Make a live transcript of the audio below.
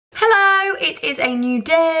it is a new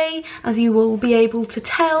day. As you will be able to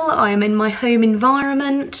tell, I am in my home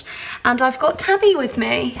environment and I've got Tabby with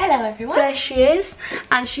me. Hello everyone. There she is,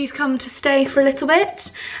 and she's come to stay for a little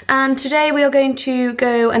bit. And today we are going to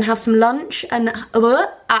go and have some lunch and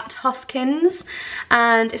at Huffkins,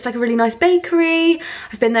 and it's like a really nice bakery.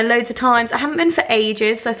 I've been there loads of times. I haven't been for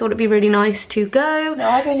ages, so I thought it'd be really nice to go. No,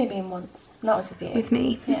 I've only been once. That was with you. With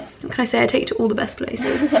me. Yeah. What can I say? I take you to all the best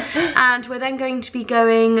places. And we're then going to be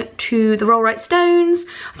going to the Rollright Stones.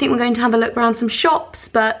 I think we're going to have a look around some shops,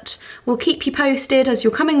 but we'll keep you posted as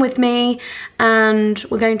you're coming with me. And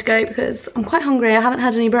we're going to go because I'm quite hungry. I haven't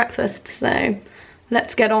had any breakfast, so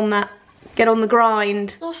let's get on that. Get on the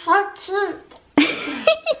grind. You're so cute.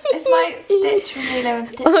 It's my Stitch from Lilo and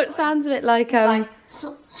Stitch. Oh, it sounds a bit like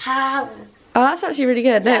Oh, that's actually really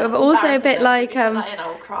good. Yeah, no, but also a bit like a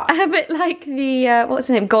bit like the what's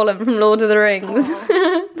his name, Gollum from Lord of the Rings.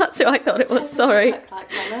 Oh. That's who I thought it was. Sorry. Look like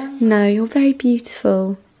Gollum. No, you're very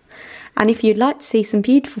beautiful. And if you'd like to see some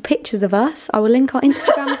beautiful pictures of us, I will link our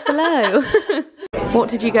Instagrams below. What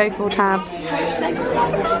did you go for, Tabs?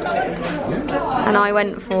 And I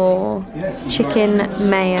went for chicken,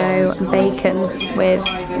 mayo, bacon with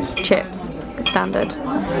chips. Standard.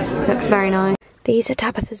 Looks very nice. These are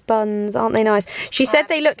Tabitha's buns, aren't they nice? She said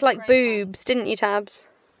they looked like boobs, didn't you, Tabs?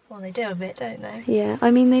 Well, they do a bit, don't they? Yeah, I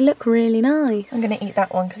mean, they look really nice. I'm going to eat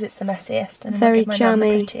that one because it's the messiest and very my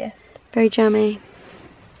jammy. Very jammy.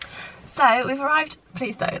 So, we've arrived.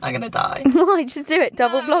 Please don't, I'm going to die. Why? Just do it.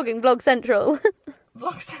 Double vlogging, Vlog Central.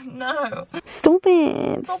 Vlogs, no. Stop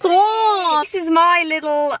it. Stop. This is my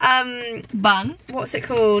little, bun. what's it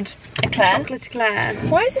called? Eclair. Chocolate eclair.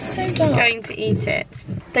 Why is this so dark? Going to eat it.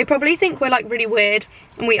 They probably think we're like really weird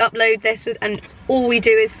and we upload this with, and all we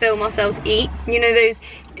do is film ourselves eat. You know those,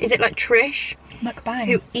 is it like Trish? Mukbang.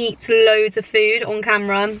 Who eats loads of food on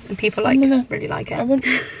camera and people like really like it. I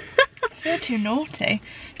wouldn't. You're too naughty.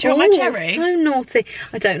 Do you want my cherry? So naughty.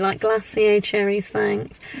 I don't like Glacier cherries,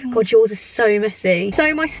 thanks. God, yours is so messy.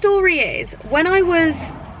 So my story is, when I was,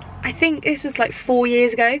 I think this was like 4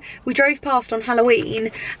 years ago, we drove past on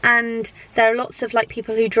Halloween and there are lots of like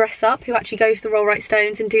people who dress up who actually go to the Rollright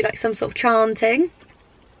Stones and do like some sort of chanting.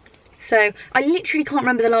 So I literally can't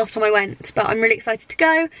remember the last time I went, but I'm really excited to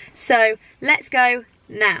go. So let's go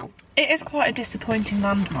now. It is quite a disappointing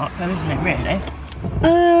landmark though, isn't it, really?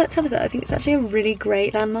 Tabitha, I think it's actually a really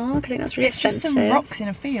great landmark. I think that's really expensive. It's just some rocks in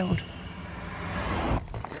a field.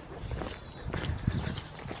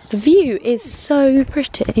 The view is so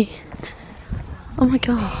pretty. Oh my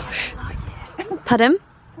gosh. Pardon?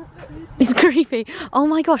 It's creepy. Oh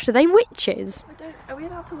my gosh, are they witches? Are we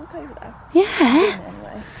allowed to walk over there? Yeah.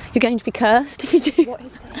 Anyway. You're going to be cursed if you do. What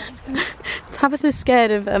is this? Tabitha's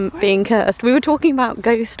scared of being cursed. We were talking about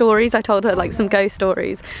ghost stories. I told her like some ghost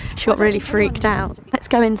stories. She got really freaked out. Let's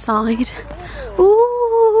go inside.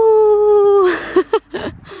 Ooh.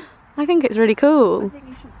 I think it's really cool.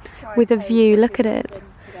 With a view, look at it.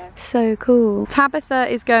 So cool. Tabitha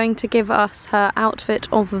is going to give us her outfit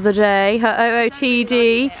of the day, her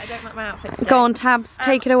OOTD. I don't like my outfit today. Go on, Tabs,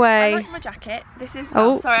 take it away. I like my jacket. This is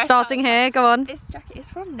Starting here, go on. This jacket is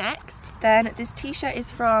from Next. Then this t-shirt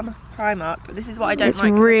is from Primark, but this is what I don't like.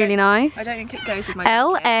 It's really nice. I don't think it goes with my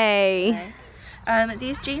LA. jacket.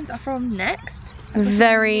 These jeans are from Next.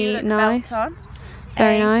 Very nice.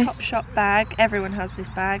 Very nice. Topshop bag. Everyone has this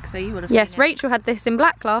bag, so you would have Yes, seen it. Rachel had this in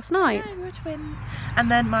black last night. Yeah, we were twins. And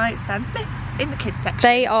then my Stan Smiths in the kids section.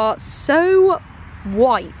 They are so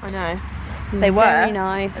white. I know. They were. Very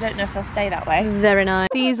nice. I don't know if they'll stay that way. Very nice.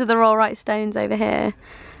 These are the Rollright Stones over here.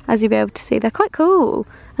 As you'll be able to see, they're quite cool.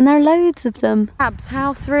 And there are loads of them. Abs,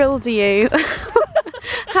 how thrilled are you?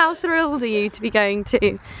 How thrilled are you to be going to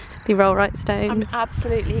the Rollright Stones? I'm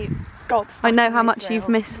absolutely gobsmacked. I know how much you've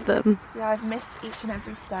missed them. Yeah, I've missed each and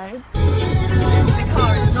every stone. The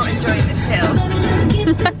car is not enjoying this hill.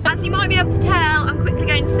 As you might be able to tell, I'm quickly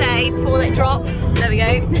going to say, before it drops, there we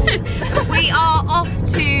go. We are off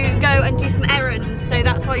to go and do some errands, so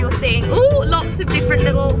that's why you're seeing lots of different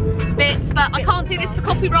little bits, but I can't do this for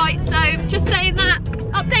copyright, so just saying that,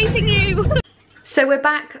 updating you. So we're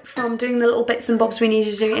back from doing the little bits and bobs we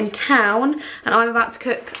needed to do in town, and I'm about to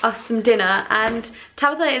cook us some dinner, and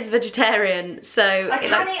Tabitha is vegetarian, so I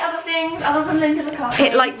can't eat other things other than Linda McCartney.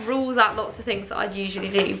 It like rules out lots of things that I'd usually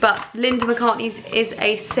do, but Linda McCartney's is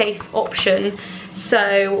a safe option,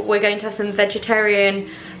 so we're going to have some vegetarian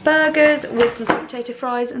burgers with some sweet potato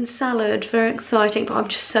fries and salad. Very exciting, but I'm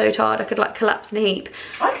just so tired I could like collapse in a heap.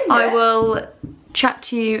 I will chat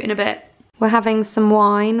to you in a bit. We're having some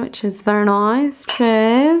wine, which is very nice.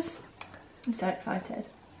 Cheers. I'm so excited.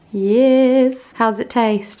 Yes. How does it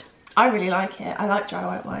taste? I really like it. I like dry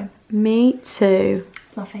white wine. Me too.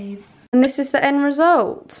 It's my fave. And this is the end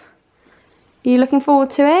result. Are you looking forward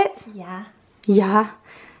to it? Yeah. Yeah.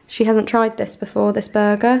 She hasn't tried this before, this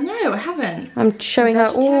burger. No, I haven't. I'm showing her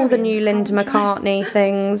all the new Linda McCartney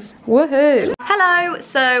things. Woohoo! Hello,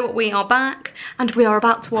 so we are back and we are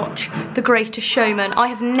about to watch The Greatest Showman. I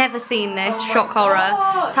have never seen this, shock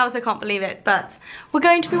horror. Talitha can't believe it, but we're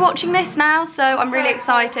going to be watching this now, so I'm really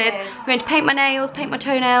excited. I'm going to paint my nails, paint my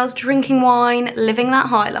toenails, drinking wine, living that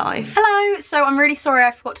high life. Hello, so I'm really sorry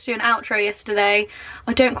I forgot to do an outro yesterday.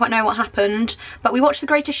 I don't quite know what happened, but we watched The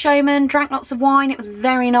Greatest Showman, drank lots of wine, it was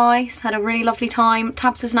very nice, had a really lovely time.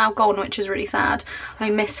 Tabs is now gone, which is really sad. I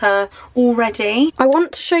miss her already. I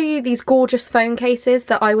want to show you these gorgeous phone cases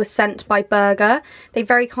that I was sent by BURGA. They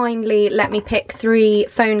very kindly let me pick 3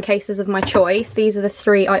 phone cases of my choice. These are the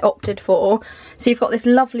 3 I opted for. So you've got this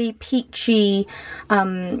lovely peachy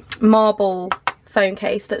marble phone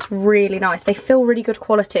case that's really nice. They feel really good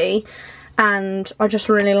quality and I just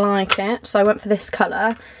really like it, so I went for this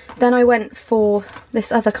colour. Then I went for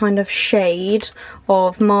this other kind of shade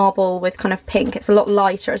of marble with kind of pink. It's a lot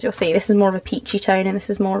lighter, as you'll see. This is more of a peachy tone and this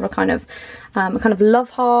is more of a kind of love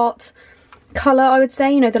heart colour, I would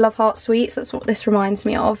say, you know, the love heart sweets. That's what this reminds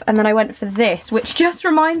me of. And then I went for this, which just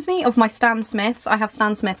reminds me of my Stan Smiths. I have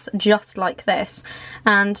Stan Smiths just like this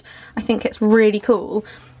and I think it's really cool.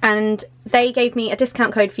 And they gave me a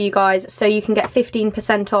discount code for you guys, so you can get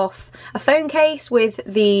 15% off a phone case with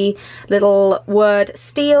the little word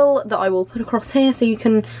Steele that I will put across here so you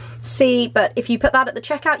can see. But if you put that at the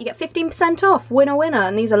checkout, you get 15% off. Winner, winner.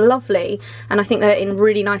 And these are lovely, and I think they're in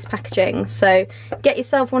really nice packaging, so get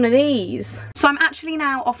yourself one of these. So I'm actually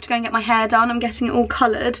now off to go and get my hair done. I'm getting it all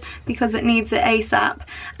coloured because it needs it ASAP,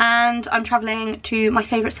 and I'm travelling to my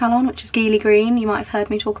favourite salon, which is Geely Green. You might have heard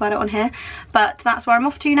me talk about it on here, but that's where I'm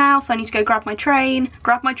off to now. So I need to go grab my train,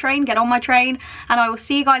 get on my train, and I will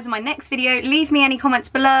see you guys in my next video. Leave me any comments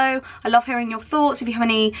below. I love hearing your thoughts. If you have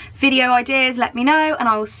any video ideas, let me know, and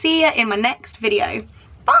I will see you in my next video.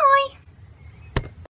 Bye!